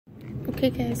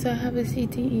Okay guys, so I have a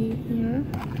CTE here,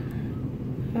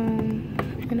 and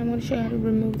I'm gonna show you how to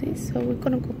remove this. So we're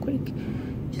gonna go quick.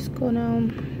 Just gonna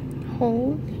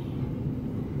hold,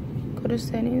 go to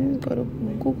settings, go to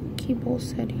Google keyboard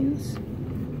settings,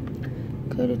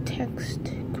 go to text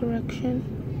correction,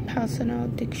 personal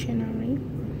dictionary,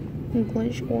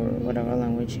 English or whatever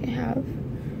language you have.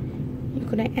 You're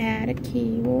gonna add a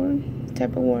keyword,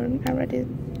 type of word. I already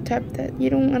typed that. I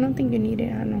don't think you need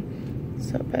it, I don't know.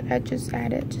 So, but I just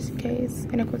added just in case.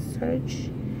 And I go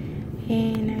search,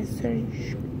 and I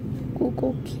search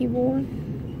Google keyboard,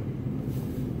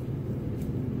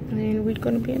 and we're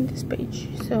gonna be on this page.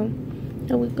 So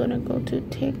now we're gonna go to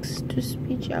text to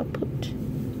speech output.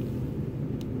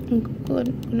 I'm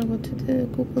gonna go to the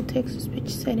Google text to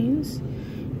speech settings,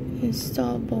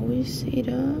 install voice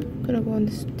data. Gonna go on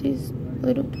these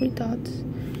little 3 dots,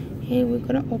 and we're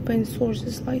gonna open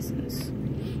sources license.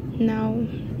 Now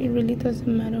it really doesn't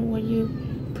matter what you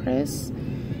press,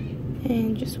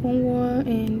 and just one word,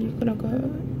 and you're gonna go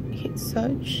hit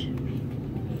search,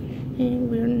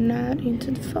 and we're not into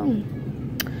the phone.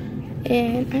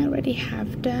 And I already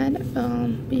have that,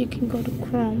 but you can go to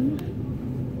Chrome,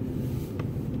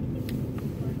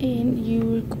 and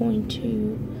you're going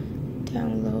to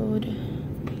download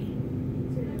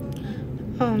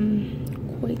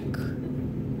quick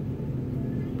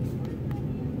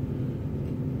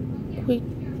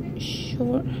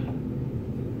short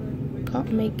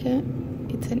make it.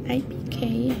 It's an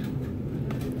APK,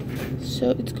 so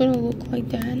it's gonna look like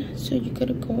that. So you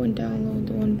gotta go and download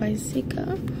the one by Zte,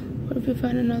 or if you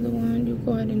find another one, you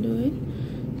go ahead and do it.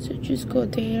 So just go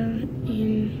there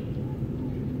and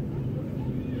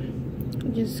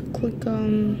just click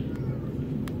on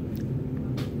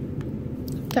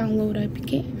download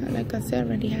APK. Like I said, I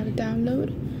already have it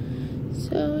download.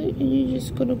 So you're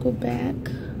just gonna go back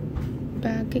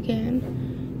again,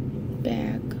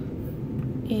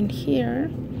 and here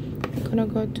we're gonna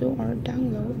go to our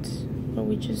downloads, where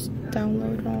we just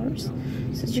download ours.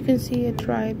 So as you can see, I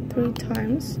tried 3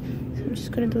 times. So I'm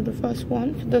just gonna do the first one.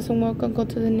 If it doesn't work, I'll go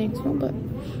to the next one, but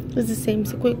it's the same.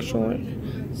 It's a quick short.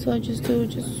 So I just do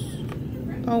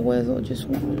always or just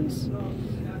once,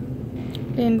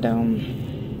 and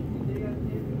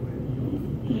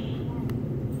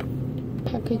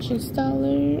package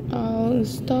installer, I'll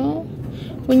install.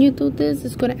 When you do this,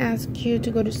 it's going to ask you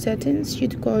to go to settings. You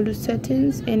go to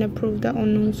settings and approve the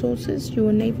unknown sources. You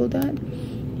enable that,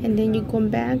 and then you come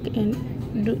back and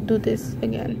do this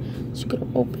again. So you're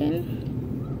going to open.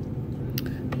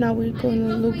 Now we're going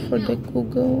to look for the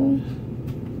Google.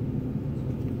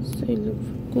 So you look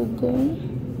for Google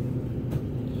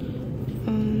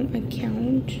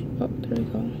account. Oh, there we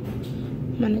go.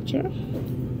 Manager.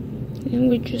 And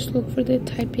we just look for the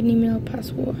type in email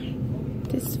password.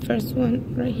 This first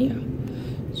one right here.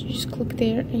 So you just click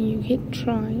there and you hit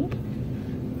try.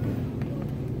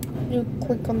 You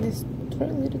click on this 3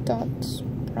 little dots,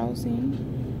 browsing.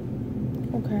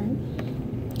 Okay.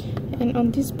 And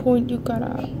on this point, you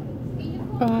gotta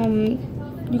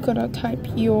type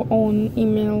your own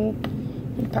email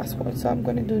and password. So I'm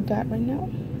gonna do that right now.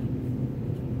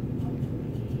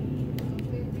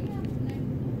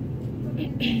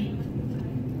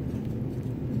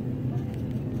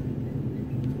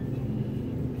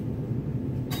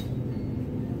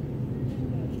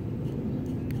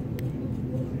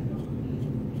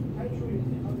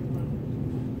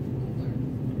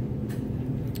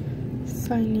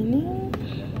 Signing in.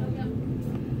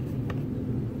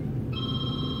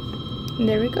 And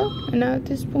there we go. And now at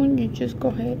this point, you just go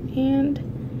ahead and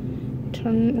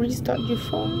restart your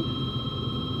phone.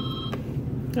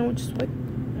 And we'll just wait.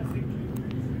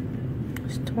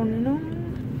 Just turn it on.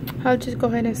 I'll just go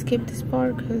ahead and skip this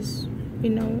part because we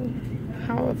know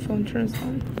how a phone turns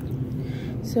on.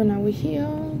 So now we're here.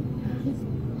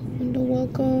 Window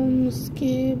welcome,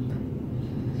 skip.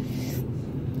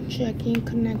 Checking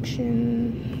connection.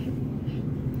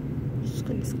 Just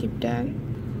gonna skip that.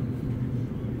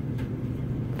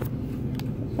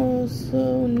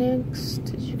 Also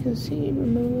next, as you can see,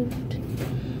 removed.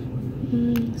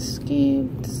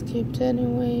 Skipped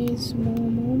anyways.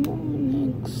 More.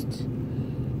 Next.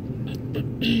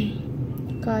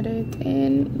 Got it,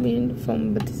 and we're in the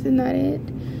phone, but this is not it.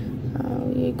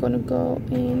 We're gonna go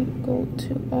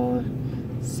to our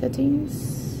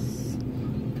settings.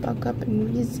 Back up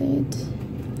and reset,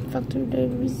 factory day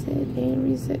reset, and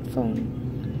reset phone.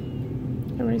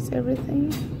 Erase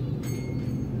everything,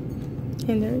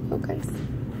 and there we go, guys.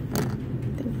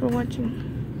 Thanks for watching.